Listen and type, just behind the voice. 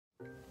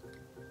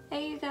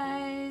Hey you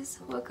guys,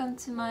 welcome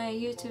to my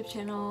YouTube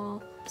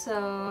channel.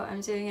 So I'm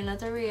doing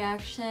another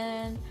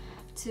reaction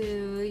to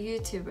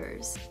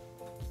YouTubers.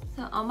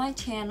 So on my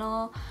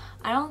channel,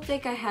 I don't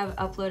think I have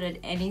uploaded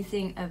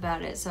anything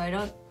about it, so I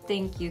don't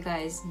think you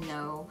guys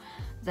know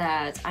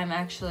that I'm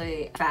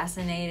actually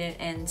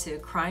fascinated into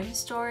crime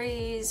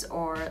stories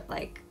or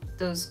like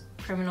those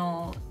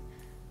criminal,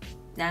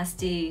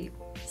 nasty,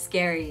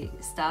 scary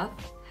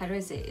stuff. How do I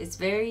say it? It's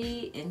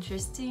very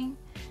interesting,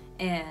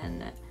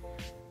 and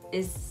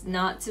it's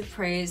not to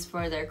praise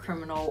for their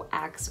criminal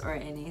acts or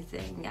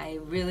anything. I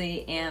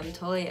really am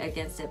totally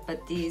against it,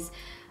 but these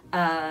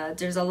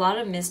there's a lot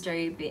of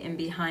mystery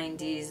behind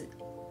these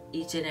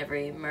each and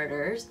every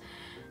murders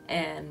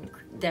and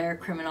their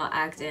criminal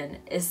act, and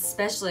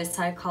especially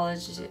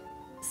psychological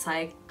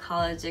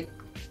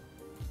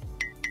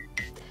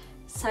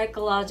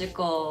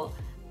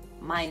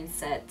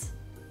mindset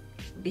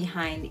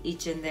behind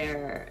each and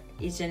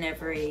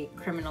every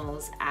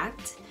criminal's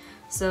act.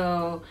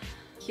 So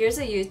here's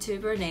a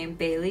YouTuber named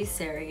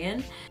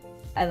Sarian.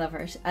 I love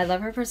her. I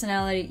love her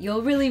personality.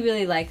 You'll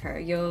really like her.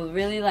 You'll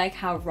really like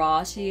how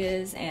raw she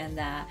is, and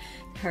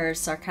her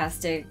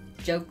sarcastic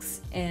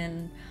jokes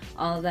and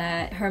all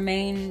that. Her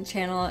main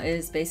channel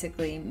is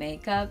basically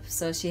makeup,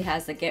 so she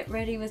has the get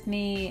ready with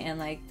me and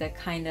like the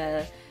kind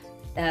of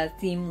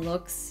theme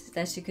looks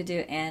that she could do,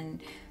 and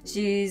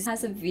she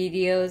has some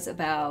videos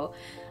about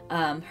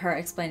her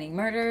explaining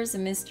murders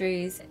and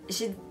mysteries.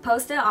 She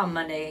posted on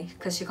Monday,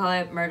 because she called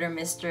it Murder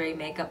Mystery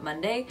Makeup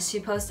Monday. She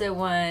posted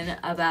one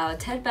about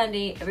Ted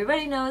Bundy.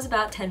 Everybody knows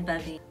about Ted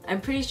Bundy. I'm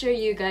pretty sure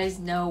you guys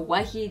know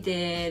what he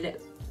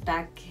did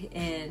back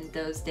in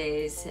those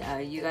days.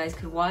 You guys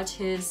could watch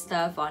his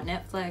stuff on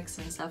Netflix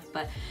and stuff,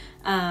 but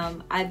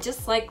I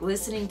just like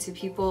listening to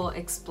people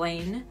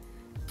explain,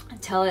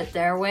 tell it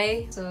their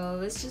way. So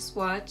let's just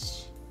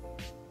watch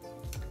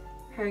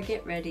her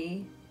get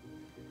ready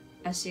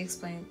as she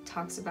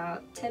talks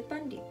about Ted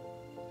Bundy.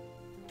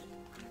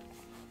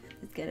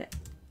 Let's get it.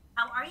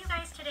 How are you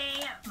guys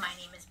today? My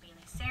name is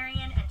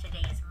Sarian, and today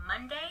is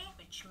Monday,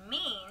 which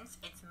means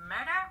it's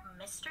Murder,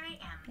 Mystery,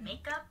 and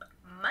Makeup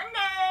Monday.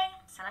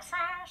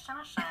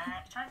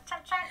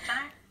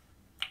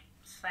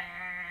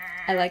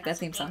 I like that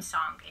theme song.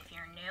 If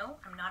you're new,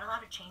 I'm not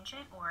allowed to change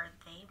it or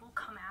they will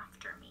come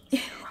after me. So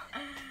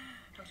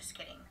I'm just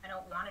kidding. I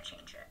don't want to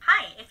change it.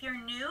 Hi, if you're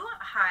new,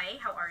 hi,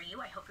 how are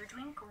you? I hope you're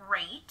doing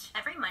great.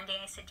 Every Monday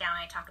I sit down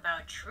and I talk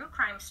about a true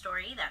crime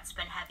story that's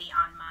been heavy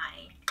on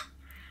my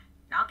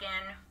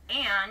noggin,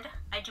 and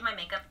I do my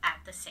makeup at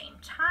the same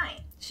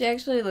time. She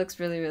actually looks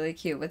really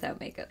cute without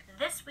makeup.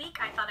 This week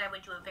I thought I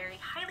would do a very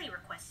highly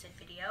requested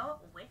video,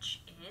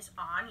 which is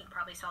on, you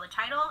probably saw the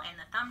title and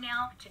the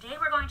thumbnail. Today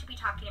we're going to be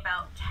talking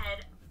about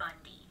Ted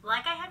Bundy.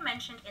 Like I had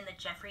mentioned in the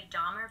Jeffrey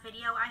Dahmer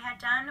video I had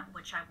done,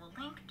 which I will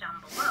link down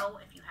below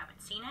if you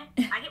haven't seen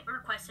it, I get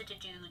requested to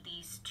do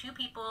these two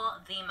people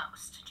the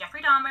most.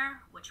 Jeffrey Dahmer,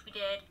 which we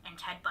did, and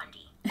Ted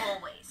Bundy,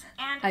 always.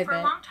 And for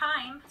a long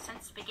time,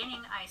 since the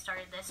beginning I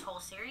started this whole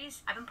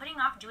series, I've been putting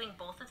off doing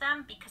both of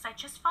them because I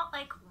just felt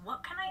like,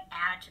 what can I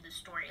add to the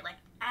story? Like,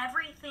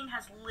 everything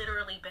has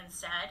literally been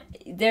said.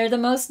 They're the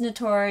most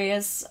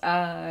notorious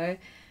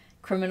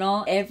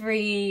criminal.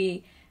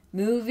 Every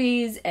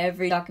movies,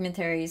 every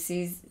documentary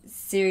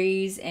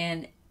series,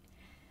 and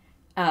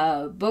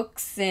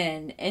books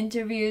and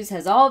interviews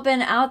has all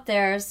been out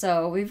there,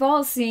 so we've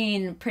all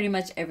seen pretty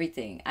much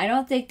everything. I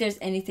don't think there's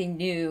anything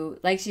new,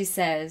 like she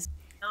says.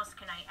 What else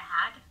can I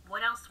add?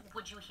 What else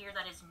would you hear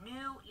that is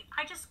new?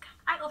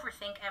 I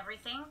overthink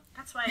everything.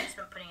 That's why I've just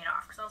been putting it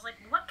off, because I was like,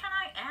 what can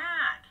I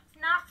add?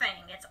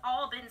 Nothing. It's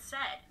all been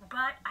said.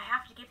 But I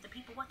have to give the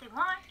people what they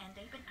want, and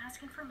they've been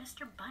asking for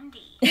Mr.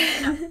 Bundy.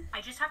 So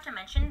I just have to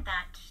mention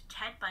that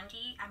Ted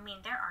Bundy, I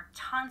mean, there are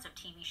tons of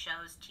TV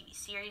shows, TV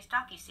series,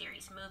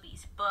 docuseries,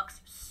 movies,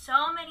 books,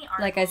 so many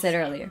articles, like I said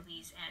earlier,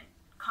 movies and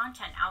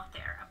content out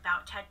there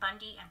about Ted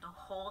Bundy and the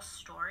whole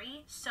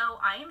story. So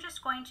I am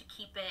just going to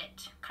keep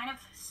it kind of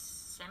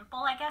simple,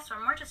 I guess, or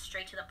more just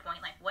straight to the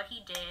point, like what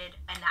he did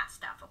and that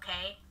stuff,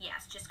 okay?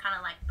 Yes, just kind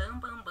of like boom,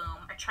 boom,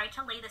 boom. I tried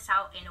to lay this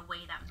out in a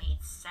way that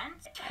made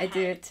sense. I do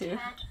it too.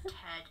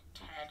 Ted.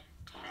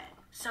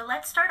 So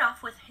let's start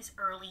off with his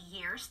early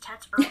years,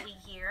 Ted's early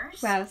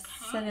years. Wow, okay.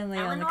 suddenly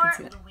Eleanor on the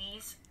computer.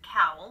 Louise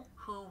Cowell,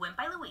 who went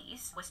by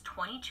Louise, was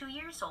 22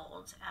 years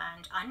old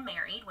and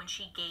unmarried when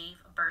she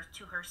gave birth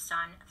to her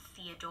son,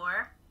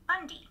 Theodore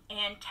Bundy.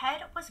 And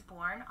Ted was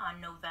born on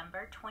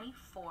November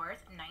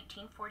 24th,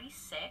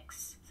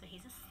 1946, so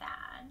he's a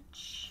Sag.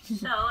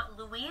 So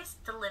Louise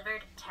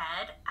delivered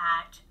Ted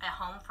at a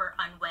home for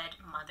unwed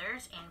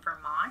mothers in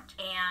Vermont,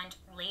 and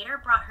later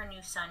brought her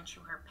new son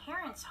to her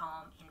parents'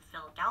 home in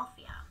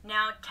Philadelphia.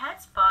 Now,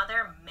 Ted's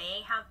father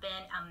may have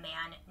been a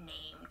man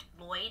named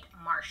Lloyd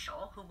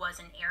Marshall, who was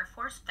an Air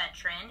Force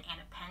veteran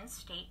and a Penn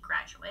State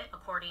graduate,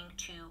 according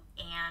to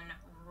Anne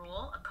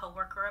Rule, a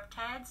co-worker of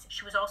Ted's.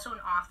 She was also an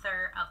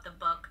author of the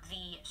book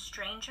The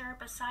Stranger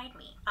Beside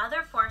Me.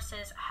 Other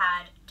forces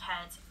had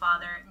Ted's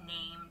father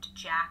named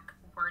Jack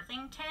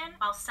Worthington,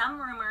 while some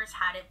rumors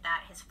had it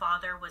that his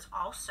father was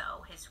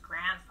also his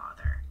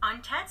grandfather.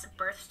 On Ted's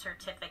birth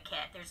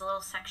certificate, there's a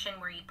little section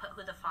where you put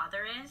who the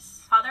father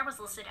is. Father was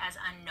listed as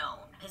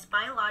unknown. His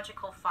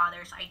biological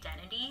father's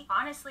identity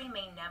honestly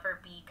may never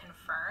be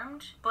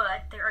confirmed,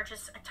 but there are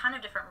just a ton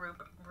of different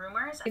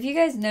rumors. If you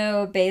guys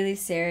know Bailey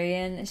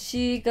Sarian,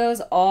 she goes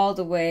all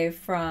the way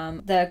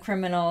from the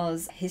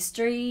criminal's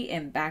history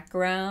and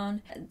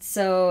background.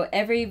 So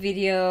every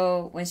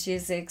video when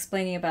she's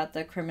explaining about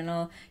the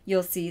criminal,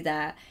 you'll see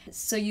that.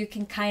 So you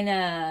can kind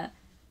of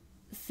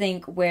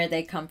think where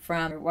they come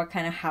from or what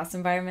kind of house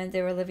environment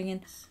they were living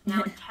in.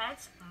 Now,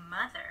 Ted's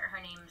mother, her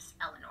name's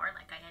Eleanor,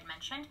 like I had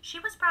mentioned, she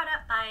was brought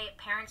up by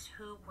parents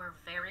who were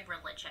very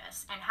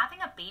religious, and having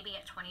a baby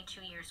at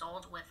 22 years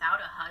old without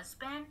a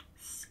husband,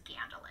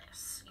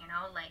 scandalous. You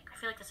know, like, I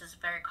feel like this is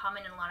very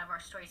common in a lot of our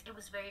stories. It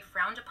was very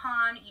frowned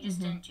upon. You just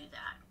didn't do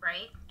that,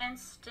 right? And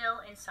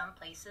still, in some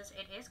places,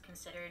 it is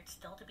considered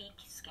still to be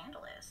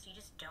scandalous. You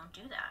just don't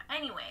do that.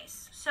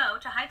 Anyways, so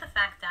to hide the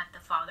fact that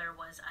the father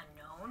was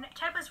unknown,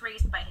 Ted was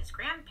raised by his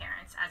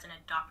grandparents as an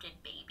adopted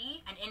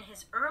baby, and in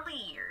his early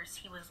years,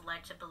 he was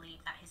led to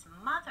believe that his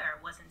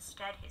mother was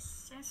instead his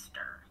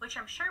sister, which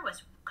I'm sure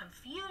was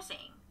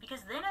confusing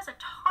because then as a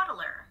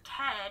toddler,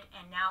 Ted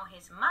and now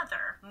his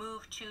mother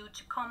moved to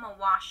Tacoma,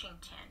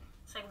 Washington.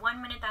 It's like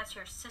 1 minute that's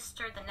your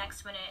sister, the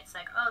next minute it's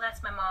like, oh,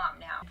 that's my mom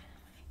now.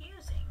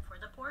 Confusing for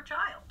the poor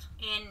child.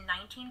 In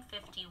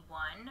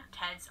 1951,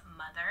 Ted's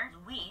mother,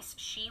 Louise,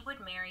 she would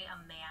marry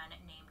a man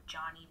named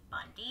Johnny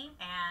Bundy,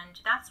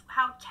 and that's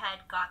how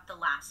Ted got the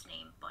last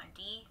name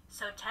Bundy.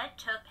 So Ted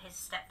took his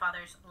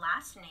stepfather's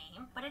last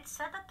name, but it's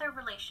said that their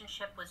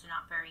relationship was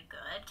not very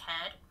good.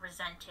 Ted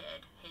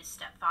resented his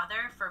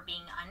stepfather for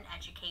being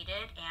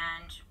uneducated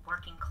and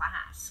working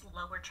class,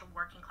 lower to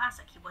working class,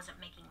 like he wasn't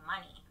making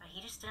money. He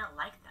just didn't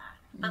like that.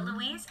 But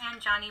Louise and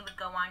Johnny would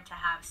go on to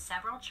have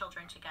several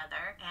children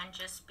together and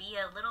just be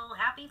a little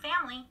happy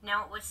family.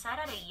 Now, it was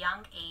said at a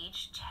young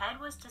age,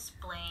 Ted was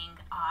displaying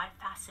odd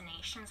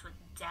fascinations with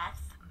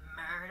death,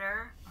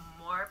 murder,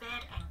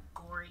 morbid, and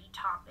gory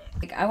topics.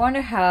 Like, I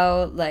wonder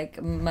how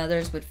like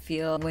mothers would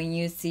feel when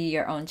you see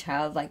your own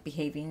child like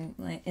behaving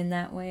in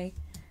that way.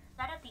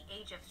 That at the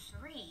age of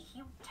 3,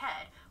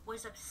 Ted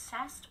was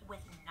obsessed with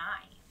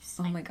knives.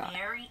 Oh my God.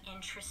 Very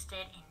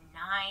interested in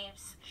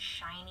knives,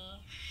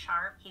 shiny,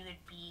 sharp. He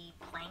would be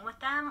playing with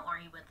them or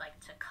he would like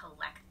to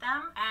collect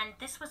them. And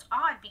this was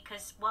odd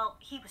because, well,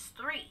 he was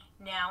 3.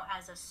 Now,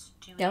 as a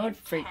student, That would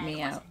freak Ted me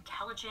was out.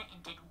 intelligent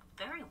and did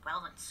very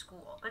well in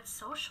school. But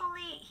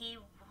socially, he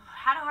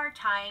had a hard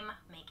time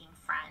making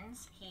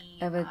friends. He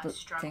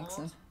struggled think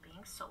so.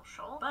 being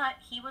social, but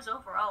he was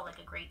overall like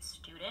a great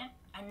student.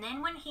 And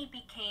then when he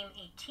became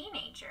a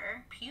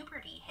teenager,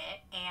 puberty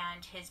hit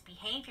and his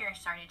behavior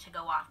started to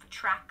go off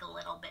track a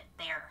little bit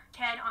there.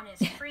 Ted, on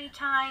his free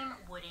time,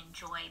 would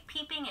enjoy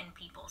peeping in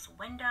people's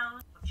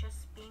windows,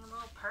 just being a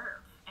little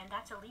perv. And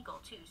that's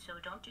illegal too, so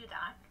don't do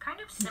that. Kind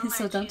of similar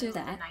So don't to do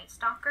that. The Night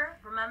Stalker.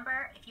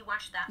 Remember, if you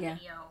watched that Yeah.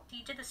 video,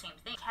 he did the same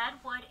thing.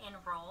 Ted would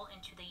enroll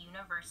into the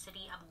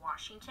University of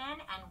Washington,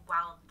 and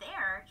while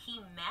there, he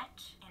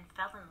met and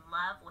fell in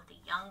love with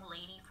a young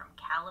lady from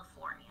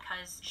California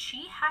because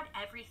she had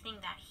everything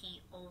that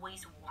he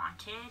always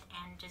wanted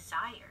and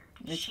desired.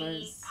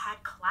 She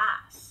had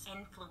class,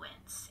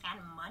 influence,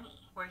 and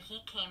money, where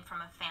he came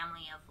from a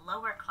family of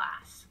lower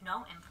class,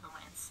 no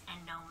influence,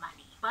 and no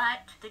money.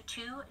 But the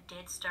two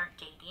did start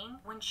dating.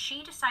 When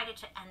she decided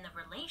to end the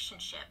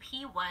relationship,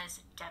 he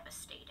was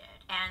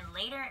devastated. And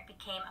later it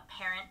became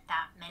apparent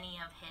that many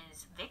of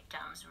his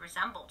victims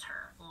resembled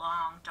her.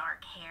 Long,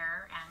 dark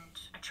hair and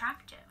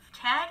attractive.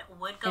 Ted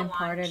would go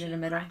on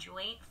to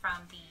graduate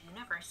from the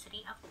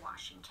University of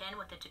Washington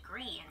with a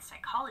degree in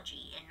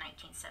psychology in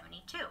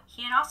 1972.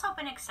 He had also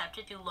been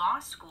accepted to law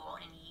school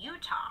in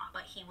Utah,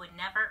 but he would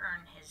never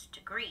earn his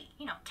degree.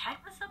 You know, Ted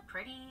was a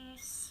pretty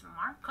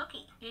smart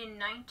cookie. In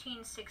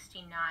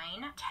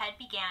 1969, Ted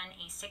began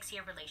a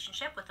 6-year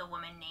relationship with a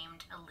woman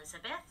named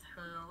Elizabeth,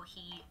 who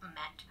he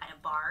met at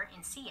a bar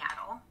in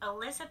Seattle.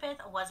 Elizabeth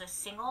was a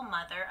single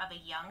mother of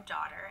a young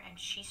daughter, and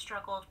she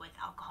struggled with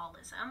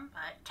alcoholism,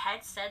 but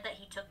Ted said that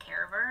he took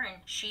care of her,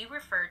 and she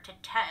referred to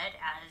Ted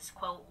as,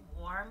 quote,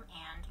 warm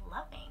and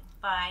loving.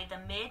 By the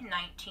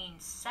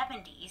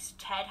mid-1970s,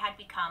 Ted had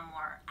become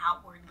more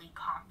outwardly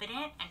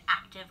confident and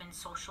active in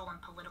social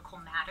and political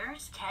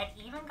matters. Ted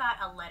even got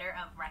a letter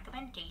of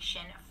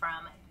recommendation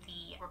from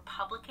the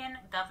Republican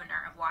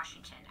governor of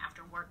Washington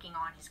after working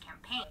on his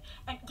campaign.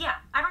 And yeah,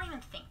 I don't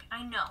even think,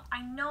 I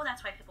know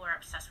that's why people are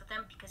obsessed with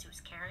him, because he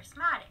was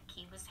charismatic,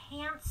 he was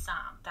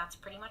handsome. That's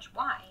pretty much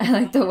why. I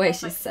like the way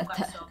she said that.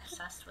 People got so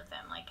obsessed with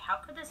him. Like, how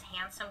could this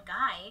handsome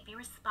guy be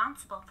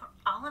responsible for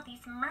all of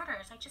these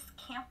murders? I just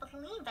can't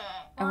believe it.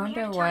 Well, I wonder I'm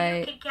here to why. tell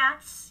you, Kit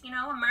Kats, you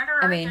know, a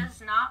murderer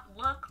does not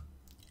look.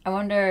 I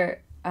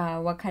wonder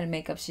what kind of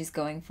makeup she's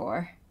going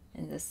for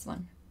in this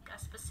one. A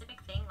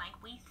specific thing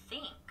like we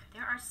think.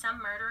 There are some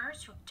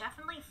murderers who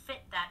definitely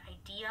fit that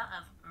idea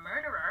of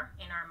murderer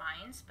in our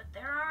minds, but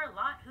there are a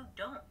lot who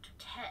don't.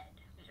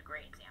 Ted is a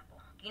great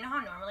example. you know how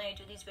normally I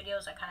do these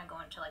videos, I kind of go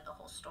into like the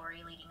whole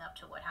story leading up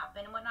to what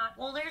happened and whatnot?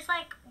 Well, there's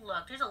like,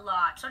 look, there's a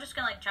lot. So I'm just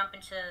gonna like jump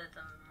into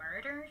the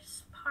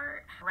murders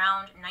part.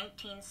 Around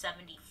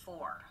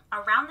 1974.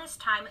 Around this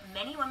time,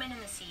 many women in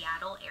the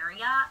Seattle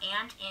area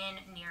and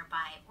in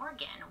nearby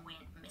Oregon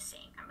went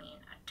missing. I mean,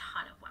 a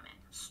ton of women.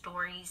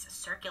 Stories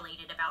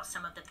circulated about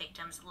some of the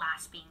victims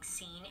last being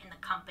seen in the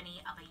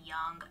company of a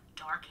young,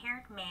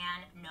 dark-haired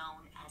man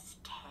known as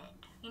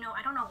Ted. You know,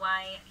 I don't know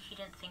why he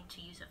didn't think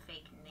to use a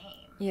fake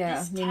name.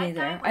 Yeah, me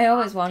neither. I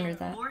always wondered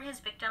that. Lure his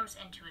victims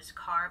into his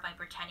car by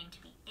pretending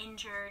to be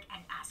injured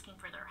and asking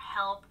for their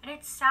help. And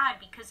it's sad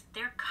because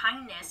their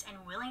kindness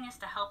and willingness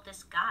to help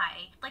this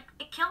guy, like,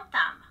 it killed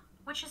them,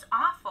 which is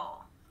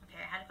awful.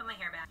 Okay, I had to put my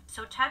hair back.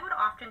 So Ted would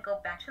often go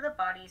back to the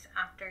bodies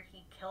after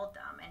he killed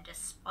them and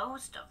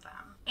disposed of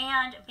them.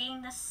 And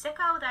being the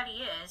sicko that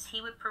he is,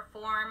 he would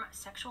perform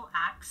sexual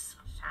acts,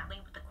 sadly,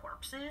 with the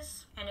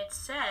corpses. And it's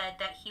said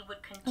that he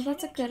would continue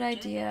that's a good to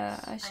idea.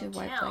 do I this should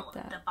wipe like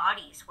that. the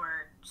bodies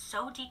were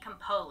so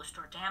decomposed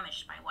or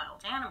damaged by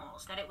wild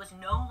animals that it was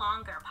no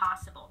longer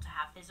possible to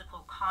have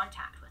physical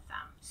contact with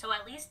them. So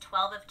at least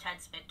 12 of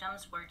Ted's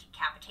victims were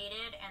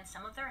decapitated, and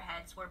some of their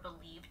heads were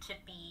believed to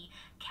be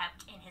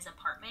kept in his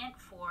apartment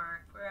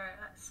for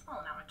a small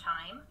amount of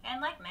time.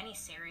 And like many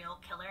serial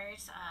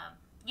killers,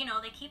 you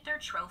know, they keep their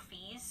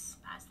trophies,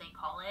 as they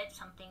call it,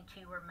 something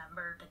to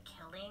remember the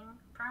killing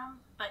from.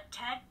 But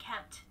Ted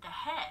kept the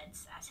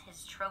heads as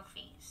his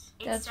trophies.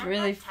 That's said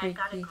really that Ted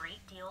got a freaky.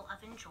 great deal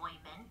of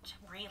enjoyment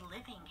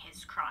reliving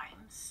his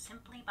crimes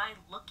simply by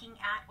looking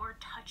at or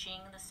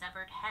touching the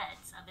severed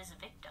heads of his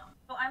victim.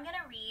 So I'm going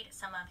to read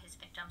some of his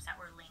victims that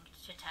were linked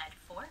to Ted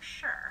for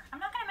sure.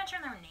 I'm not going to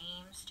mention their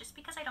names just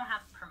because I don't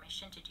have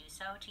permission to do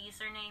so, to use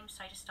their names,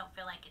 so I just don't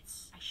feel like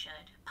I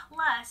should.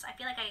 Plus, I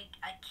feel like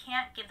I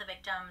can't give the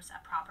victims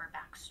a proper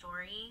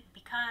backstory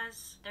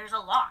because there's a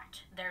lot.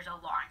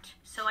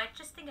 So I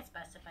just think it's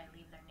best if I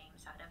leave their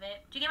names out of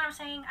it. Do you get what I'm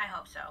saying? I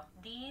hope so.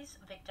 These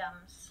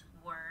victims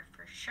were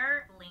for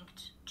sure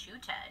linked to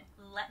Ted.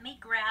 Let me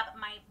grab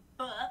my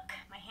book,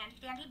 my handy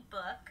dandy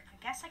book. I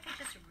guess I could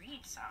just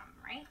read some,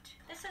 right?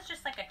 This is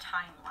just like a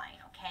timeline,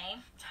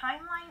 okay?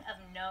 Timeline of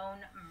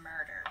known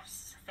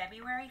murders.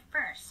 February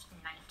 1st,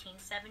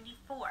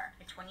 1974.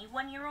 A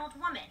 21-year-old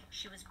woman.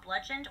 She was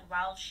bludgeoned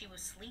while she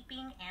was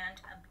sleeping and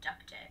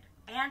abducted.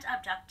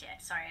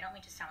 Sorry, I don't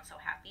mean to sound so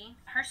happy.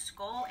 Her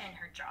skull and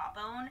her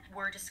jawbone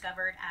were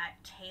discovered at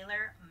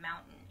Taylor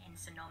Mountain in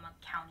Sonoma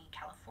County,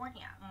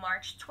 California.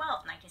 March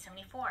 12,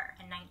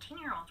 1974. A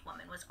 19-year-old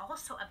woman was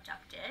also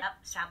abducted,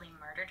 sadly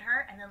murdered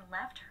her, and then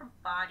left her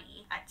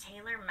body at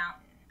Taylor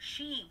Mountain.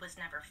 She was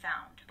never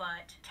found,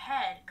 but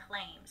Ted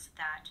claims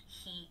that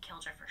he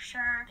killed her for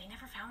sure. They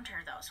never found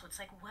her though, so it's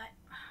like, what?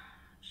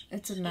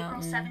 It's a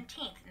mountain. April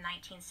 17th,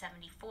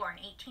 1974, an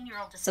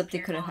 18-year-old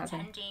disappeared while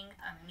attending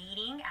a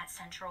meeting at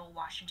Central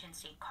Washington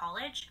State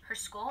College. Her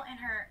skull and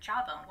her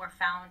jawbone were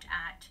found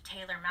at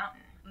Taylor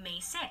Mountain. May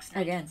 6th,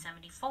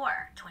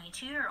 1974,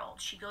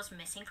 22-year-old. She goes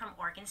missing from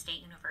Oregon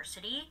State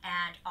University,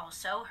 and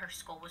also her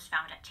skull was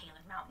found at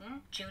Taylor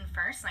Mountain. June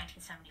 1st,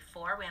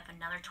 1974, we have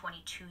another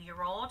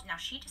 22-year-old. Now,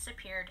 she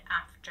disappeared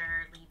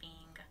after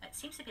leaving, it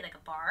seems to be like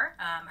a bar.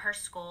 Her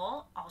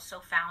skull also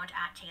found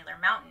at Taylor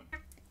Mountain.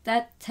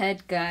 That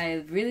Ted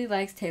guy really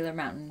likes Taylor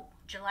Mountain.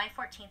 July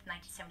 14th,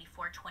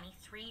 1974,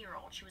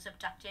 23-year-old. She was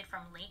abducted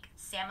from Lake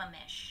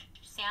Sammamish.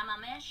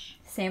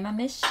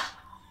 Sammamish?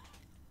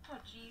 Oh,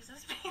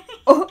 Jesus, baby.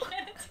 Oh.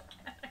 Get it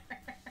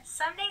together.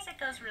 Some days it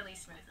goes really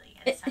smoothly,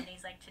 and some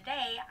days like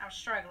today, I'm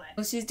struggling.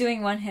 Well, she's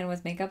doing one hand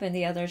with makeup and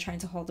the other trying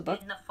to hold the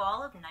book. In the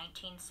fall of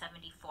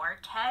 1974,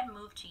 Ted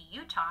moved to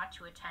Utah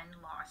to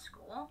attend law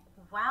school.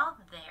 While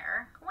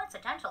there,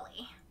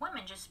 coincidentally,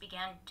 women just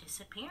began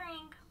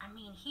disappearing. I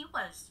mean, he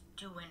was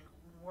doing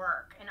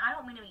work, and I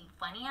don't mean to be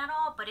funny at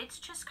all, but it's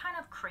just kind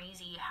of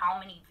crazy how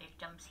many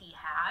victims he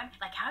had.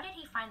 Like, how did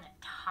he find the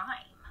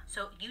time?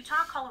 So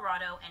Utah,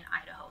 Colorado, and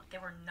Idaho, there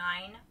were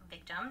 9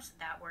 victims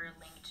that were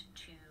linked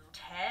to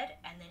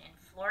Ted, and then in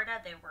Florida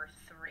there were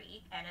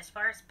 3. And as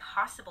far as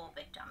possible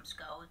victims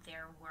go,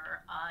 there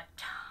were a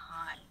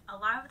ton. A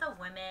lot of the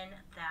women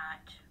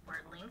that were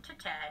linked to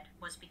Ted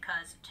was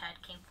because Ted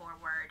came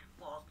forward,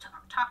 well,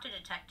 talked to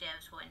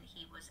detectives when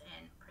he was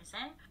in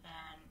prison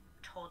and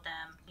told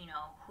them, you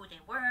know, who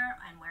they were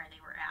and where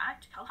they were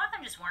at. A lot of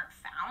them just weren't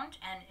found,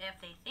 and if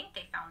they think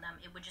they found them,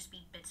 it would just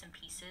be bits and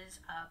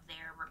pieces of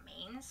their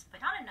remains, but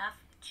not enough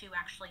to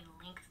actually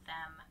link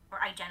them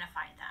or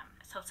identify them.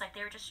 So it's like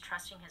they were just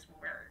trusting his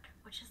word,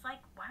 which is like,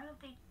 why?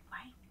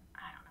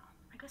 I don't know.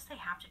 I guess they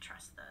have to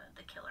trust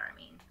the killer. I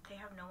mean, they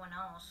have no one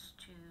else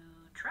to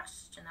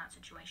trust in that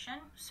situation.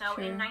 So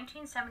in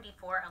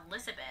 1974,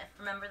 Elizabeth,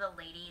 remember the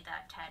lady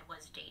that Ted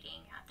was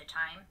dating at the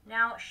time?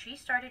 Now, she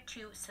started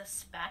to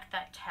suspect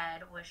that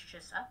Ted was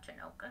just up to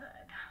no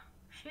good.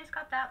 She just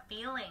got that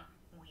feeling.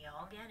 We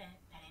all get it,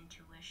 that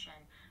intuition.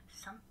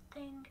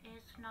 Something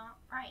is not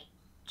right.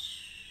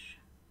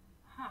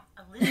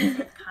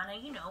 Elizabeth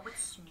kind of, would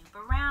snoop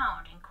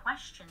around and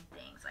question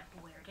things like,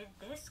 where did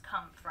this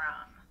come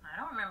from? I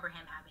don't remember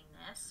him having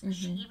this.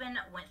 She even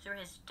went through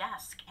his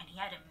desk and he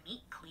had a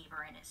meat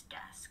cleaver in his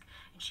desk.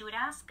 And she would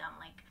ask him,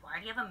 like, why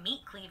do you have a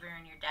meat cleaver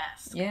in your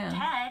desk? Yeah.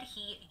 Ted,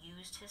 he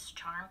used his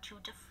charm to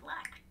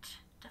deflect.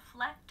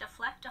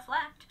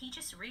 He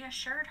just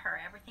reassured her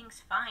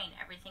everything's fine,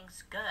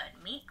 everything's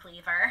good. Meat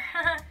cleaver.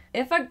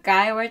 If a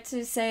guy were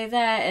to say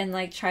that and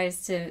like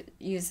tries to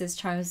use his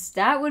charms,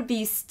 that would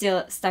be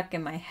still stuck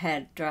in my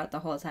head throughout the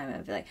whole time.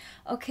 I'd be like,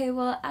 okay,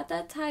 well at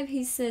that time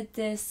he said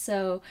this,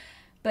 so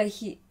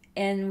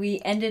and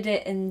we ended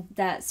it in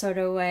that sort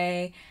of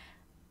way,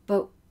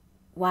 but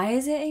why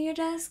is it in your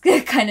desk?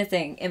 Kind of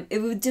thing.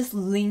 It would just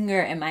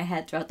linger in my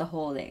head throughout the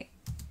whole day.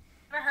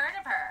 Never heard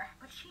of her,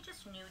 but she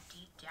just knew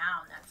deep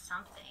down that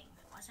something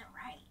wasn't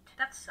right.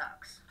 That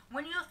sucks.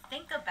 When you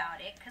think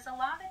about it, because a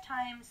lot of the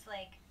times,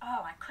 like,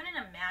 oh, I couldn't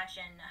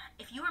imagine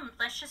if you were,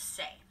 let's just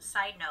say,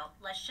 side note,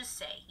 let's just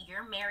say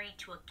you're married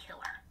to a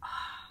killer.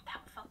 Oh, that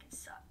would fucking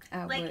suck.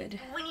 I would.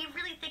 When you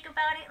really think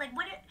about it, like,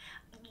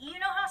 you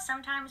know how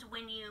sometimes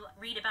when you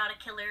read about a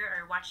killer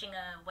or watching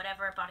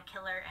whatever about a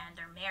killer and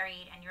they're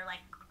married and you're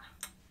like,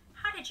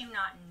 how did you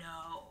not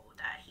know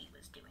that he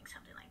was doing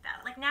something like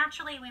that? Like,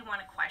 naturally we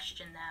want to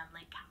question them.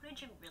 Like, how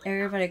did you really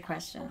Everybody know?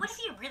 questions. But what if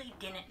you really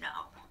didn't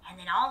know? And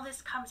then all this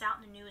comes out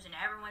in the news and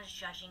everyone's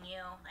judging you.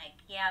 Like,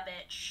 yeah,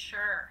 bitch,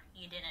 sure,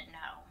 you didn't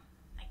know.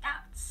 Like,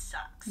 that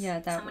sucks.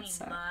 Yeah, that someone would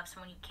you suck. love,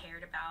 someone you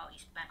cared about,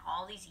 you spent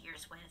all these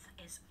years with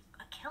is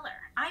a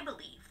killer. I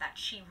believe that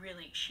she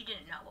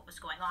didn't know what was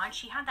going on.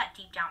 She had that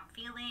deep down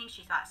feeling.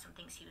 She thought some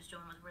things he was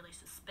doing was really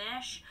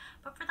suspicious.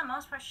 But for the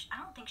most part,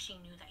 I don't think she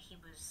knew that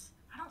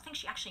I don't think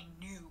she actually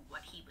knew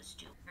what he was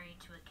doing. Married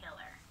to a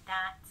killer.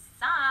 That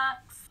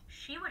sucks.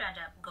 She would end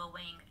up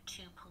going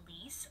to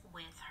police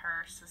with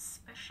her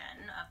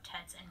suspicion of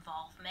Ted's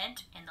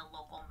involvement in the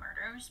local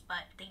murders,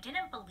 but they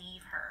didn't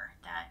believe her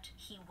that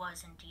he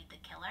was indeed the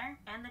killer,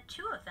 and the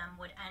two of them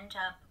would end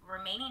up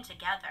remaining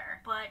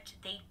together, but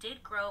they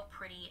did grow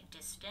pretty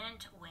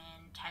distant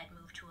when Ted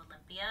moved to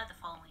Olympia the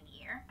following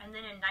year. And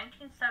then in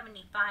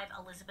 1975,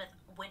 Elizabeth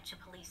went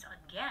to police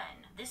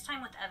again, this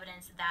time with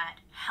evidence that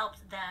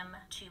helped them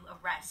to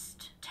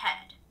arrest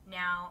Ted.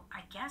 Now,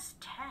 I guess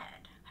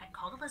Ted had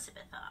called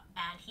Elizabeth up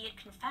and he had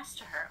confessed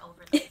to her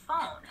over the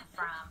phone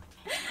from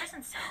his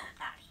prison cell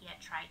that he had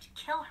tried to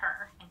kill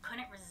her and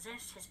couldn't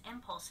resist his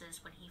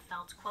impulses when he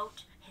felt,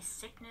 quote, his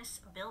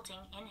sickness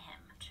building in him.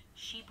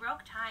 She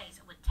broke ties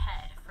with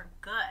Ted for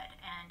good,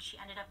 and she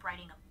ended up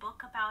writing a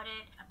book about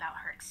it, about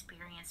her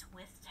experience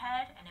with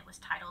Ted, and it was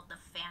titled The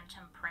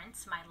Phantom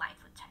Prince, My Life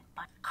with Ted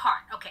Bundy.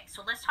 Caught. Okay,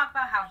 so let's talk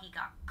about how he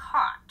got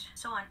caught.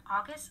 So on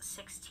August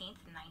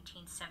 16th,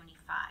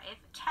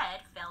 1975,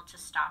 Ted failed to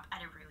stop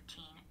at a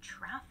routine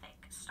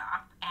traffic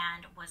stop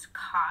and was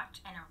caught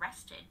and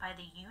arrested by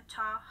the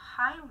Utah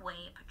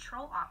Highway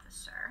Patrol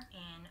officer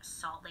in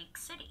Salt Lake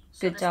City.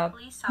 So Good job.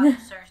 Police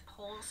officer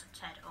pulls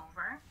Ted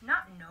over,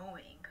 not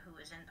knowing who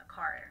is in the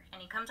car,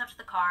 and he comes up to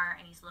the car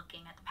and he's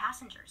looking at the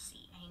passenger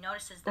seat and he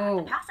notices that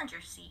the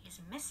passenger seat is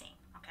missing.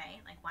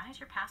 Okay, like, why is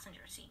your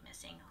passenger seat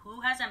missing?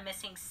 Who has a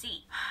missing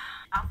seat?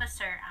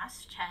 Officer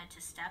asked Ted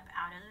to step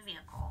out of the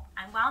vehicle,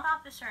 and while the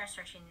officer is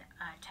searching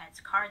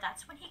Ted's car,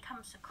 that's when he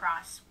comes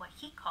across what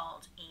he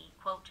called a,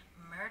 quote,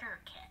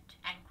 murder kit,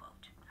 end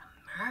quote. A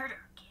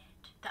murder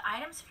kit. The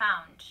items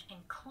found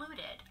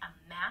included a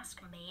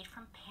mask made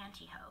from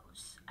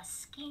pantyhose, a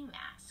ski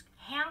mask,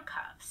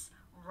 handcuffs,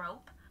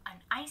 rope, an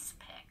ice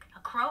pick, a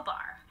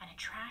crowbar, and a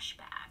trash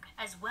bag,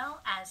 as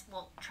well as,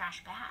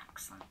 trash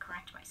bags, let me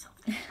correct myself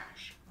there,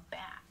 trash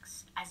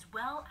bags, as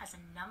well as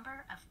a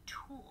number of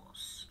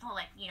tools. Well,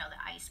 like, the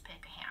ice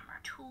pick, hammer,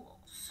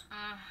 tools.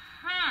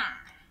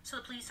 So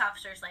the police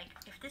officer's like,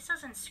 if this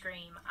doesn't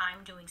scream,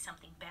 I'm doing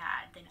something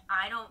bad, then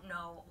I don't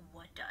know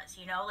what does,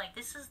 Like,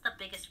 this is the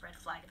biggest red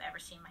flag I've ever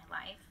seen in my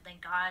life.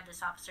 Thank God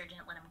this officer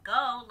didn't let him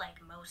go,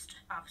 like most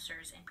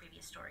officers in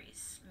previous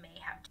stories may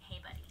have. Hey,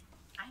 buddy,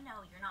 I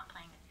know you're not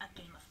playing a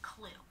game of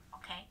Clue,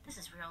 okay? This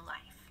is real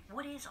life.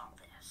 What is all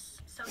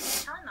this? So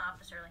he's telling the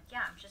officer, like,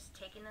 yeah, I'm just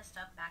taking this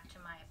stuff back to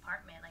my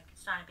apartment. Like,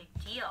 it's not a big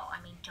deal. I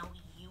mean, don't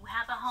you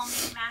have a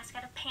homemade mask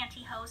out of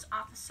pantyhose,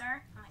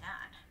 officer? Oh my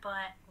God.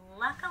 But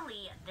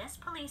luckily, this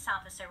police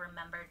officer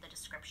remembered the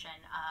description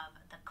of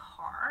the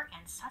car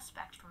and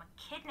suspect from a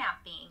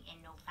kidnapping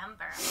in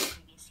November of the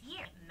previous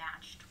year. It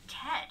matched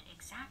Ted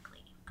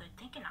exactly. Good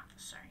thinking,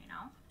 officer,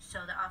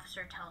 So the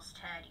officer tells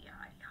Ted, you're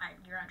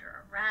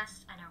under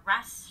arrest, and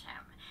arrests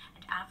him.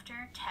 And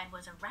after Ted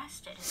was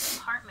arrested, his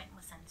apartment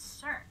was then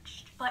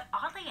searched. But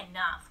oddly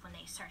enough, when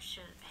they searched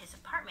his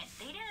apartment,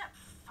 they didn't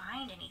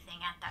find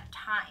anything at that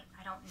time.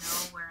 I don't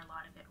know where a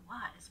lot of it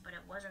was, but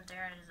it wasn't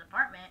there at his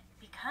apartment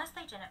because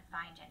they didn't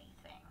find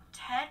anything.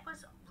 Ted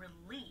was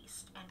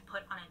released and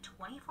put on a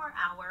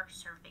 24-hour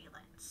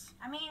surveillance.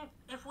 I mean,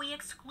 if we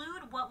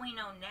exclude what we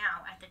know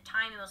now, at the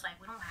time it was like,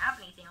 we don't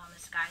have anything on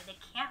this guy. They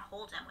can't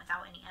hold him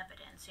without any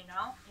evidence, you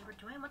know? They were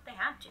doing what they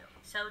had to.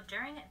 So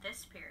during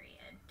this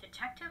period,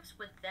 detectives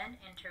would then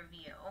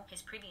interview his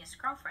previous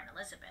girlfriend,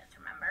 Elizabeth,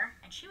 remember?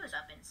 And she was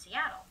up in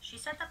Seattle.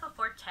 She said that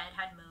before Ted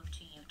had moved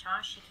to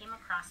Utah, she came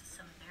across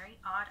some very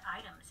odd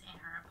items in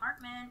her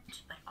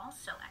apartment, but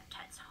also at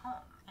Ted's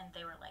home. And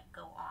they were like,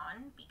 go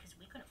on, because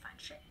we couldn't find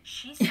shit.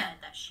 She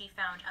said that she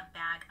found a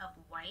bag of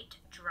white,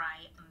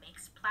 dry,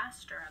 mixed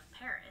plaster of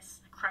Paris,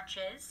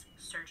 crutches,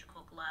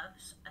 surgical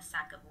gloves, a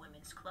sack of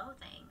women's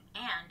clothing,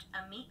 and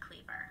a meat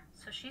cleaver.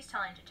 So she's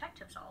telling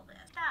detectives all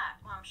this.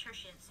 Well, I'm sure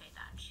she didn't say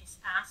that.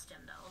 She's asked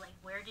him, though, like,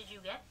 where did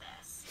you get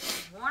this?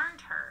 He warned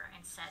her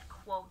and said,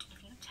 quote,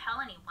 if you tell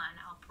anyone,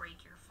 I'll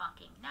break your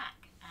fucking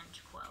neck, end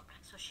quote.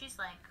 So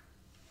she's like,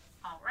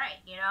 all right,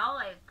 you know,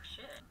 like,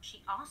 shit.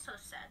 She also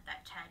said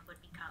that Ted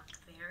would become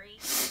very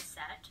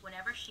upset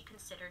whenever she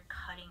considered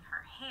cutting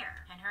her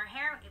hair. And her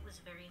hair, it was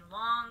very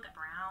long,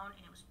 brown,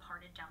 and it was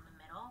parted down the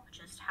middle,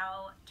 just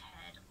how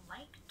Ted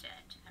liked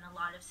it. And a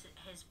lot of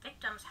his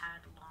victims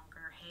had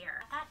longer hair.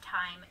 At that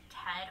time,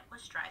 Ted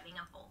was driving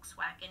a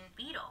Volkswagen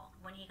Beetle.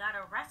 When he got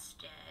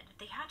arrested,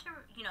 they had to,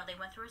 you know, they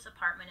went through his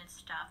apartment and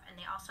stuff, and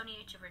they also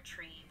needed to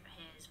retrieve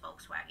his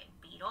Volkswagen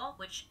Beetle,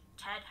 which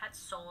Ted had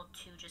sold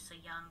to just a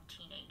young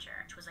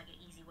teenager, which was like an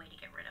easy way to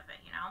get rid of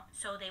it, you know?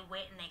 So they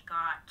went and they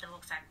got the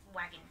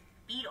Volkswagen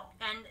Beetle.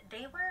 And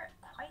they were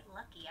quite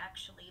lucky,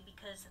 actually,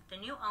 because the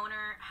new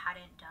owner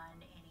hadn't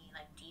done any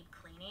like deep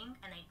cleaning,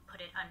 and they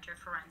put it under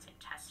forensic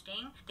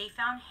testing. They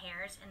found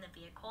hairs in the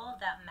vehicle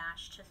that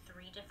matched to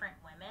 3 different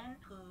women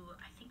who,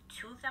 I think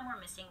 2 of them were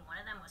missing, 1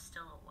 of them was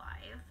still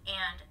alive,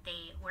 and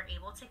they were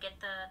able to get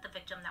the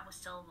victim that was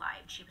still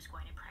alive. She was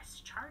going to press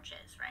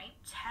charges, right?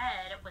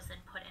 Ted was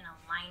then put in a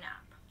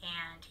lineup,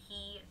 and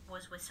he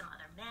was with some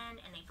other men,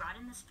 and they brought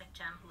in this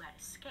victim who had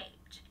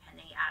escaped, and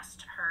they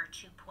asked her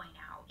to point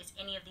out, is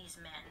any of these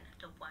men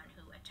the one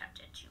who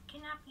attempted to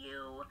kidnap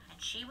you?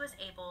 And she was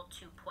able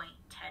to point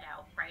Ted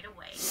out right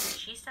away.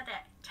 She said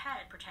that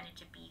Ted pretended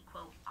to be,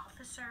 quote,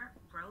 Officer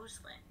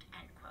Roseland,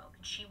 end quote.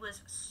 And she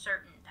was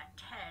certain that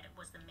Ted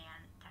was the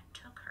man that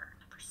took her.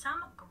 For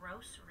some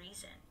gross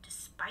reason,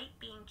 despite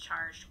being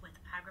charged with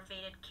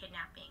aggravated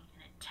kidnapping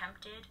and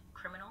attempted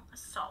criminal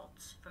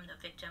assault from the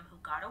victim who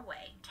got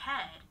away,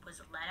 Ted was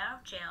let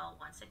out of jail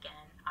once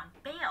again on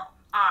bail.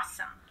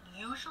 Awesome.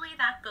 Usually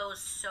that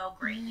goes so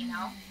great, you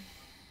know?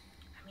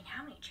 I mean,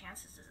 how many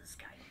chances does this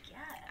guy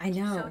get? I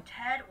know. So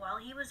Ted, while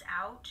he was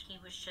out,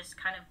 he was just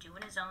kind of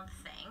doing his own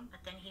thing,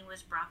 but then he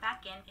was brought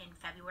back in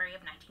February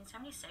of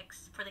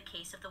 1976 for the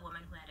case of the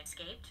woman who had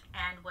escaped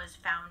and was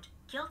found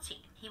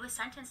guilty. He was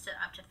sentenced to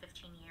up to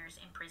 15 years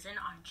in prison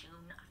on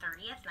June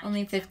 30th, 1976.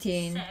 Only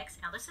 15.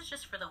 Now, this is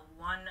just for the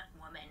one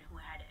woman who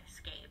had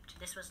escaped.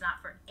 This was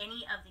not for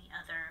any of the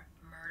other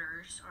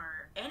murders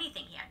or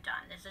anything he had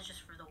done. This is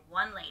just for the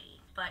one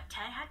lady. But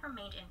Ted had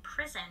remained in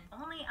prison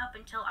only up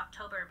until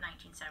October of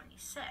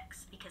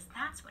 1976, because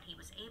that's when he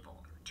was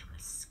able to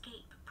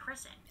escape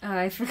prison. Oh,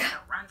 I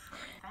forgot. Run from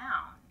it.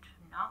 Found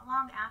not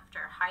long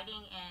after,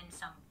 hiding in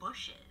some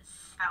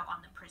bushes out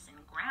on the prison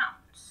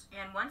grounds.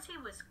 And once he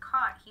was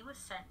caught, he was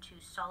sent to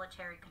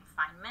solitary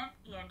confinement,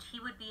 and he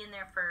would be in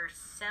there for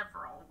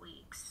several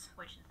weeks,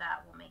 which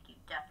that will make you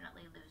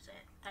definitely lose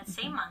it. That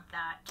same month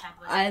that Ted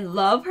was I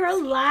love her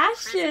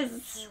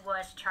lashes. He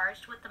was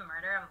charged with the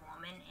murder of a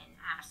woman in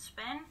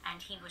Aspen,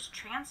 and he was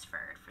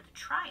transferred for the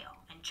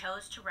trial and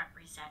chose to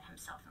represent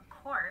himself in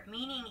court,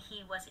 meaning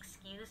he was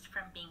excused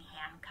from being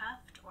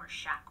handcuffed or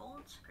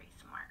shackled. Pretty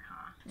smart,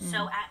 huh?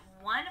 So at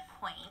one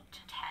point,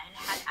 Ted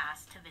had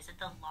asked to visit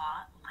the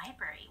law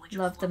library, which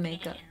was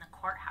located in the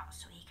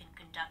courthouse, so he can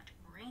conduct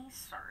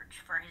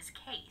research for his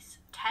case.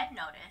 Ted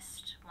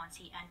noticed once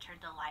he entered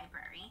the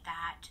library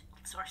that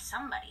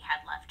somebody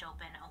had left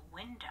open a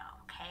window,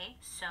 okay?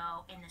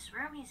 So in this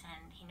room he's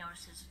in, he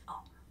notices,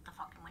 oh, the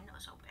fucking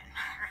window's open.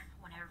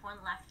 When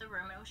everyone left the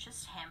room, it was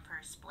just him for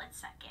a split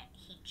second.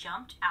 He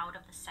jumped out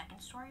of the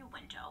second-story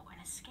window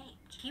and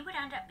escaped. He would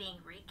end up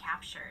being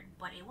recaptured,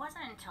 but it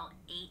wasn't until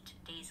 8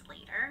 days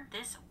later.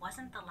 This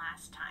wasn't the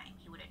last time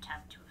he would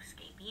attempt to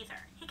escape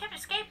either. He kept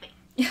escaping.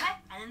 Okay?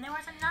 And then there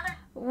was another...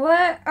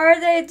 What are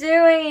they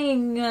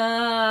doing?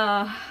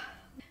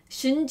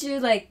 Shouldn't you,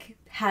 like,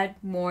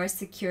 had more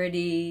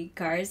security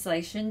guards?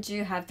 Like, shouldn't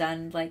you have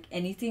done, like,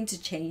 anything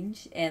to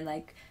change and,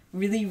 like,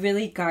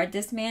 really guard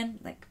this man?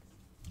 Like,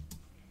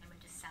 in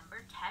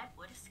December, Ted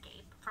would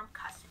escape from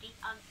custody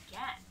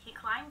again. He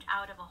climbed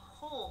out of a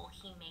hole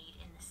he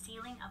made in the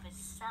ceiling of his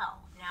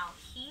cell. Now,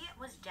 he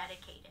was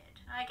dedicated.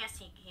 I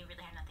guess he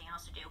really had nothing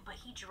else to do, but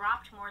he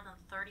dropped more than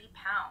 30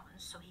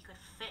 pounds so he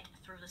could fit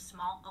through the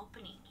small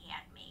opening he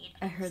had made.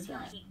 I heard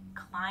that. He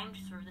climbed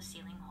through the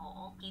ceiling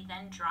hole. He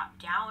then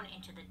dropped down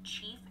into the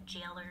chief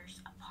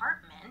jailer's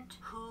apartment,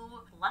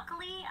 who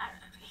luckily,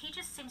 he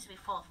just seems to be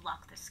full of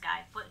luck, this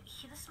guy, but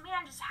this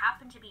man just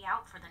happened to be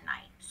out for the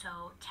night.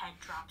 So Ted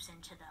drops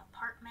into the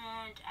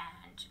apartment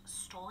and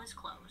stole his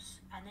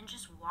clothes and then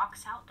just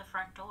walks out the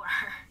front door.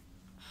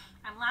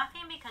 I'm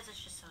laughing because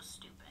it's just so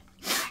stupid.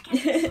 I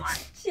guess it's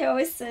smart. She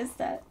always says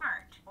that.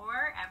 Smart.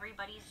 Or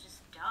everybody's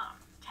just dumb.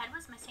 Ted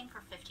was missing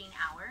for 15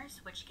 hours,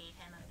 which gave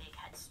him a big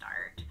head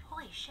start.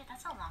 Holy shit,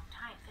 that's a long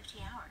time,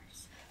 15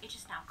 hours. It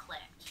just now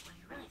clicked. When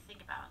you really think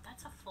about it,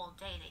 that's a full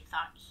day. They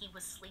thought he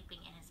was sleeping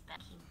in his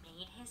bed. He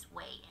made his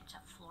way into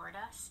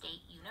Florida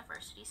State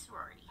University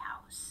sorority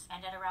house.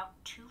 And at around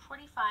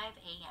 2:45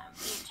 a.m.,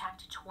 he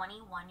attacked a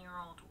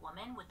 21-year-old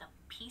woman with a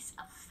piece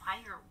of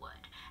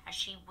firewood as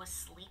she was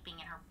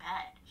sleeping in her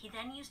bed. He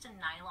then used a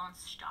nylon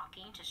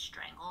stocking to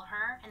strangle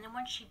her, and then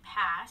when she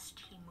passed,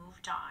 he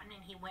moved on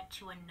and he went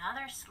to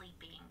another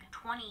sleeping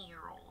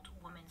 20-year-old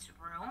woman's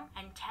room,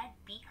 and Ted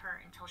beat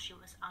her until she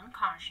was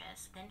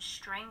unconscious, then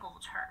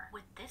strangled her.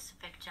 With this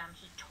victim,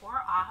 he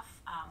tore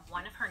off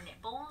one of her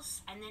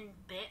nipples and then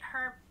bit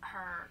her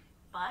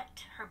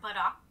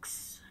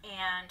buttocks,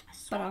 and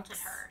assaulted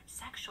her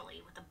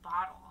sexually with a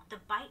bottle. The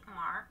bite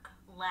mark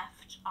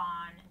left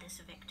on this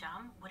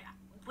victim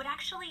would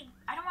actually,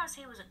 I don't want to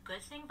say it was a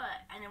good thing, but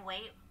in a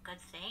way, good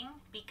thing,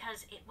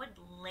 because it would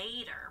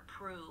later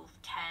prove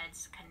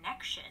Ted's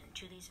connection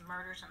to these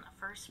murders in the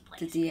first place.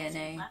 The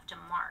DNA. It left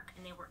a mark,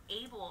 and they were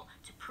able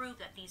to prove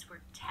that these were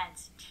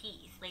Ted's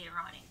teeth later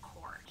on in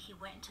court. He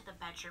went into the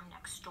bedroom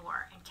next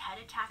door, and Ted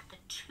attacked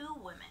the two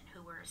women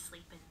who were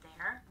asleep in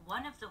there.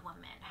 One of the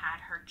women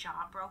had her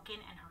jaw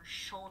broken, and her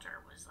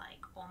shoulder was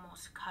like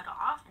almost cut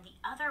off, and the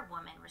other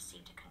woman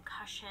received a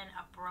concussion,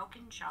 a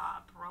broken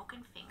jaw,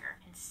 broken finger,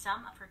 and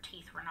some of her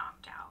teeth were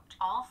knocked out.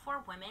 All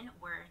four women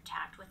were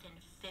attacked within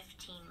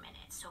 15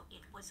 minutes, so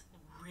it was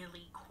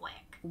really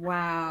quick.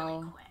 Wow.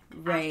 Really quick.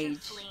 Rage.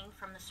 After fleeing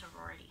from the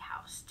sorority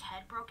house,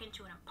 Ted broke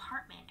into an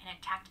apartment and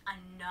attacked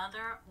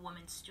another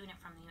woman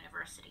student from the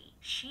university.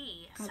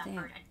 She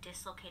suffered a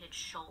dislocated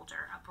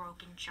shoulder, a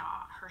broken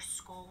jaw. Her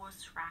skull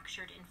was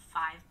fractured in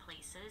 5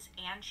 places,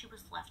 and she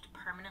was left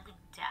permanently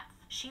deaf.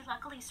 She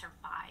luckily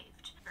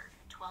survived. Her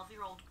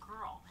 12-year-old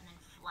girl, and then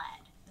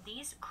fled.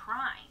 These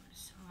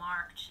crimes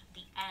marked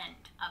the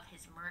end of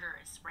his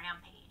murderous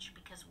rampage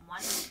because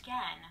once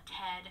again,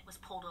 Ted was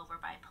pulled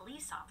over by a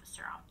police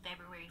officer on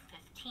February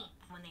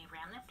 15th. When they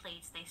ran the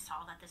plates, they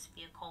saw that this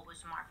vehicle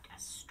was marked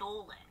as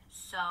stolen.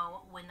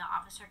 So when the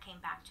officer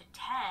came back to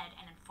Ted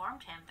and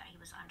informed him that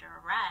he was under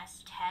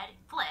arrest, Ted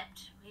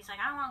flipped. He's like,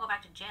 I don't want to go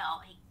back to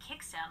jail. He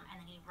kicks him and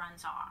then he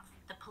runs off.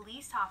 The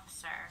police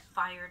officer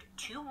fired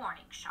 2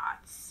 warning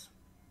shots.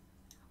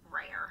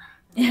 Rare.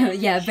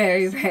 Yeah,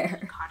 very rare.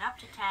 He caught up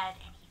to Ted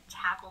and he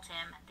tackled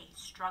him. They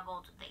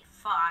struggled, they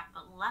fought,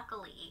 but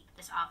luckily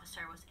this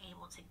officer was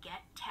able to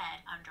get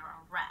Ted under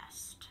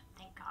arrest.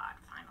 Thank God,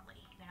 finally,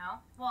 you know?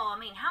 Well, I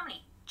mean, how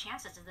many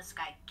chances did this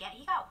guy get?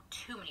 He got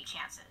too many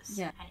chances.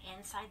 Yeah. And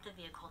inside the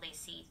vehicle, they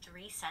see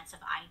 3 sets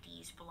of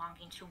IDs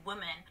belonging to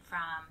women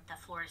from the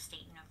Florida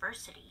State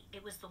University.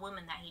 It was the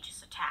woman that he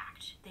just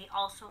attacked. They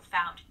also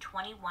found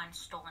 21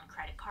 stolen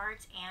credit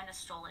cards and a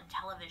stolen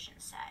television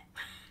set.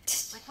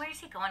 Like, where is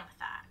he going with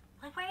that?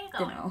 Like, where are you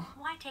going?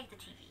 Why take the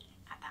TV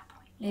at that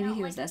point? Maybe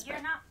he was desperate.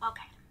 You're not,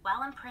 okay.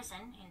 While in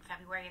prison in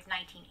February of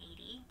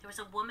 1980, there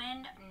was a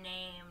woman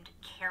named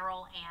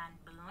Carol Ann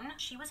Boone.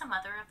 She was a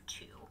mother of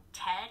 2.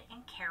 Ted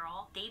and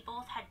Carol, they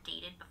both had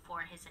dated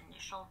before his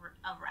initial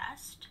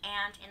arrest,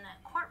 and in the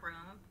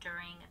courtroom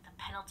during the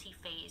penalty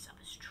phase of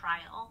his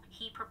trial,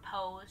 he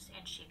proposed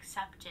and she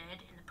accepted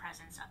in the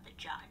presence of the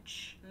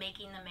judge,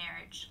 making the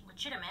marriage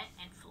legitimate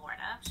in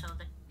Florida. So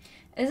the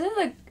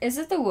Is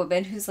it the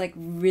woman who's like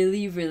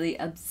really, really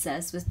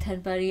obsessed with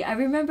Ted Bundy? I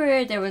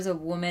remember there was a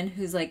woman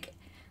who's like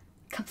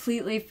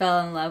completely fell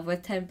in love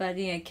with Ted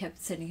Bundy and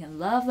kept sending him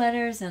love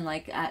letters and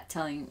like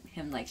telling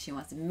him like she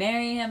wants to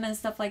marry him and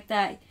stuff like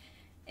that.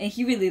 And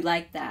he really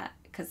liked that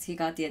because he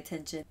got the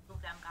attention. Two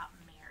of them got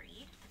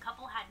married. The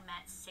couple had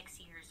met 6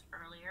 years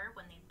earlier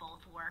when they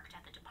both worked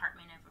at the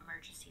Department of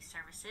Emergency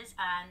Services.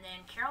 And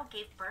then Carol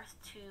gave birth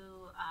to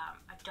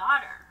a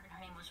daughter.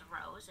 Her name was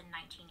Rose in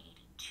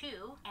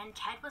 1982. And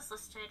Ted was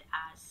listed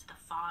as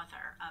the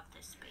father of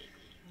this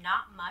baby.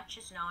 Not much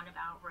is known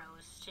about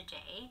Rose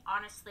today.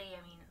 Honestly,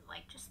 I mean,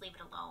 like, just leave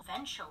it alone.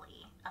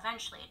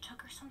 Eventually, it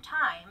took her some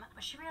time,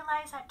 but she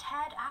realized that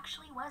Ted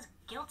actually was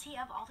guilty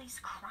of all these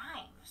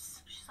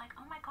crimes. She's like,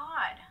 oh my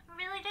God, you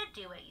really did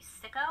do it, you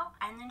sicko.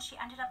 And then she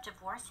ended up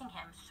divorcing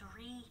him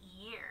 3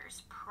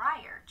 years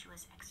prior to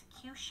his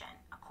execution,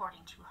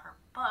 according to her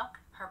book.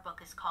 Her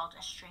book is called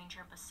A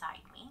Stranger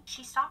Beside Me.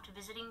 She stopped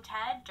visiting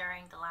Ted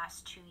during the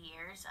last 2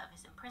 years of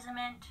his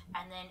imprisonment,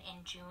 and then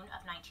in June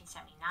of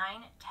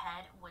 1979,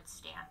 Ted would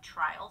stand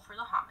trial for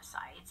the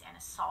homicides and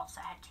assaults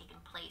that had taken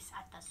place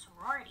at the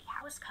sorority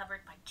house. It was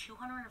covered by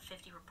 250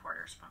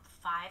 reporters from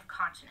 5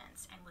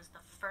 continents and was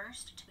the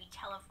first to be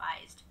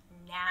televised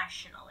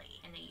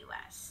nationally in the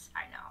US.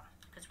 I know,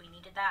 because we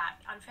needed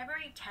that. On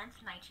February 10th,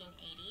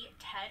 1980,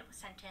 Ted was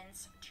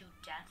sentenced to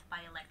death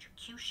by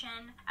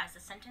electrocution. As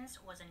the sentence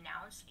was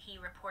announced, he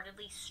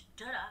reportedly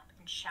stood up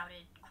and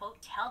shouted,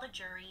 quote, "Tell the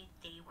jury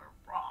they were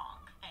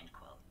wrong," end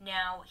quote.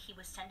 Now, he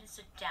was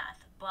sentenced to death,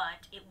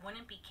 but it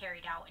wouldn't be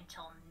carried out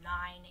until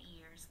 9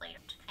 years years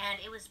later. And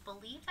it was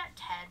believed that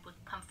Ted would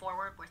come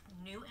forward with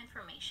new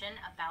information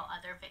about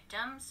other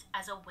victims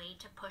as a way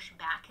to push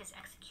back his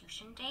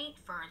execution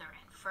date further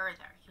and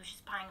further. He was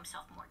just buying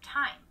himself more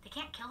time. They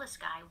can't kill this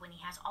guy when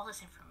he has all this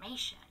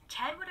information.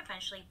 Ted would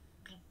eventually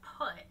be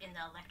put in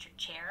the electric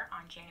chair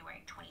on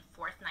January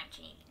 24th,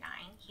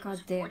 1989. He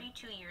was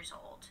 42 years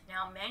old.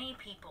 Now, many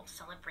people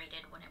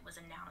celebrated when it was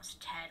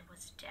announced Ted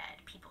was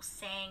dead. People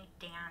sang,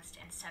 danced,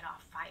 and set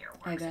off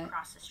fireworks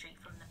across the street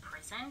from the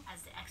prison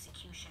as the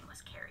execution was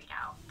carried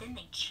out. Then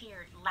they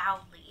cheered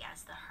loudly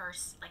as the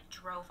hearse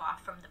drove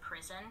off from the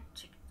prison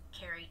to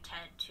carry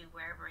Ted to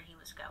wherever he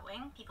was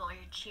going. People are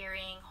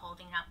cheering,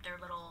 holding up their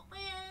little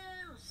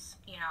woos,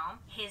 you know.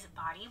 His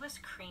body was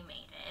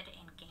cremated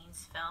in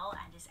Gainesville,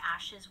 and his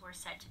ashes were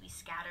said to be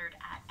scattered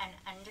at an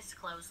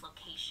undisclosed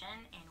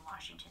location in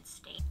Washington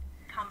State.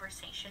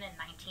 Conversation in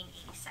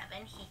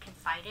 1987, he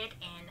confided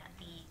in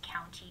the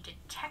county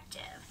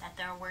detective that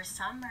there were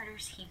some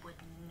murders he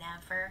would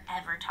never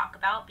ever talk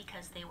about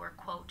because they were,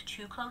 quote,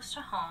 too close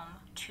to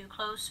home, too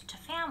close to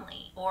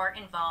family, or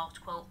involved,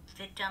 quote,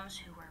 victims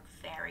who were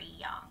very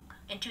young.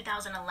 In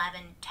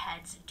 2011,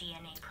 Ted's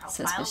DNA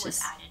profile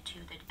was added to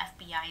the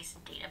FBI's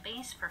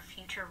database for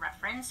future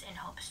reference in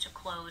hopes to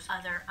close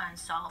other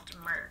unsolved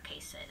murder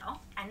cases.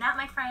 And that,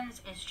 my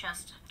friends, is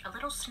just a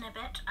little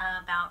snippet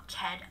about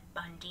Ted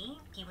Bundy.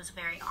 He was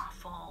very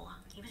awful.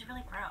 He was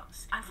really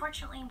gross.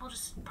 Unfortunately, we'll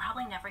just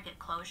probably never get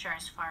closure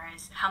as far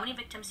as how many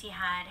victims he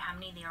had, how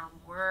many there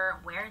were,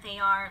 where they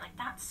are. Like,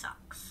 that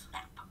sucks.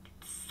 That fucking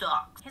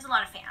sucks. He has a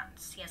lot of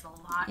fans. He has a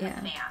lot of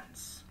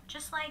fans.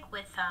 Just like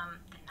with the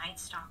Night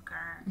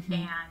Stalker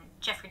and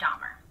Jeffrey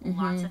Dahmer.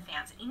 Lots of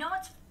fans. You know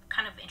what's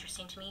kind of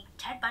interesting to me?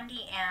 Ted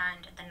Bundy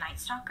and the Night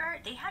Stalker,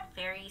 they had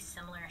very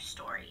similar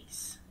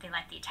stories. They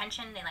liked the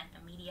attention, they liked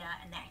the media,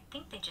 and I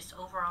think they just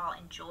overall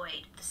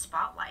enjoyed the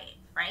spotlight,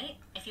 right?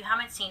 If you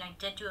haven't seen, I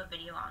did do a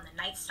video on the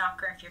Night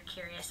Stalker. If you're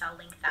curious, I'll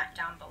link that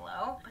down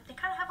below. But they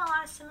kind of have a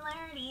lot of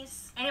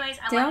similarities. Anyways,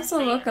 they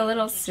also look a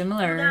little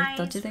similar,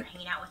 don't you think? For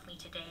hanging out with me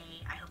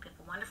today. I hope you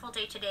have a wonderful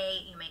day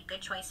today. You make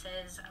good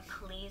choices.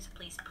 Please,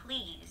 please,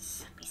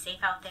 please be safe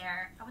out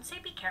there. I would say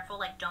be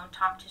careful, don't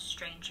talk to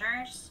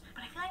strangers.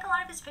 But I feel like a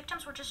lot of his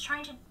victims were just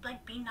trying to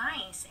be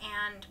nice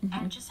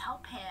and just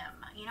help him.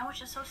 You know, it's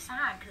just so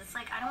sad because it's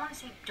I don't want to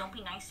say don't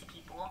be nice to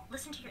people.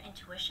 Listen to your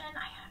intuition.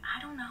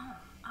 I don't know.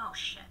 Oh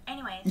shit.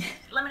 Anyways,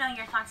 let me know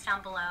your thoughts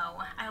down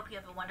below. I hope you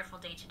have a wonderful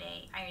day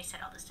today. I already said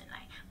all this, didn't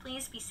I?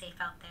 Please be safe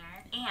out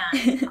there.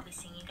 And I'll be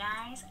seeing you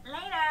guys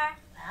later.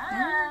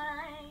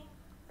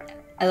 Bye.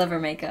 I love her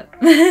makeup.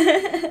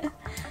 I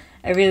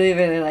really,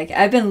 really like it.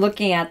 I've been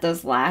looking at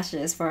those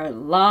lashes for a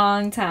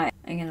long time.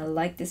 I'm gonna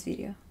like this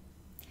video.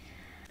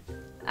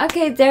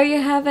 Okay, there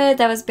you have it.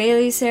 That was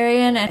Bailey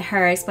Sarian and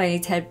her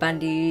explaining Ted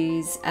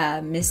Bundy's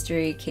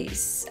mystery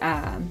case,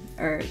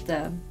 or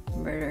the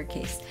murder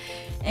case.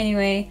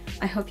 Anyway,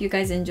 I hope you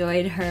guys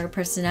enjoyed her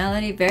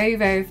personality. Very,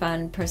 very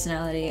fun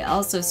personality.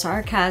 Also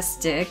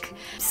sarcastic.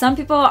 Some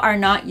people are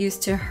not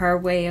used to her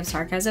way of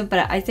sarcasm,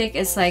 but I think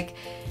it's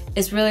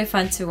it's really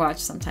fun to watch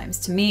sometimes,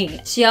 to me.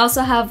 She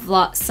also have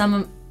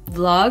some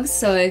vlogs,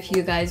 so if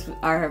you guys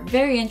are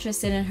very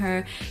interested in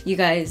her, you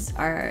guys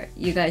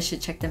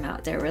should check them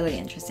out. They're really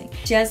interesting.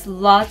 She has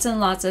lots and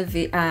lots of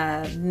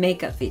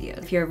makeup videos.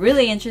 If you're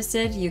really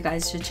interested, you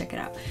guys should check it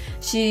out.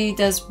 She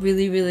does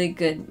really, really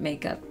good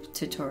makeup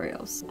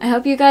tutorials. I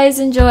hope you guys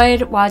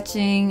enjoyed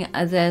watching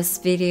this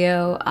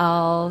video.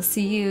 I'll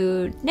see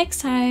you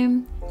next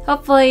time.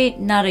 Hopefully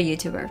not a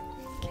YouTuber.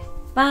 Okay,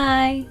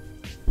 bye!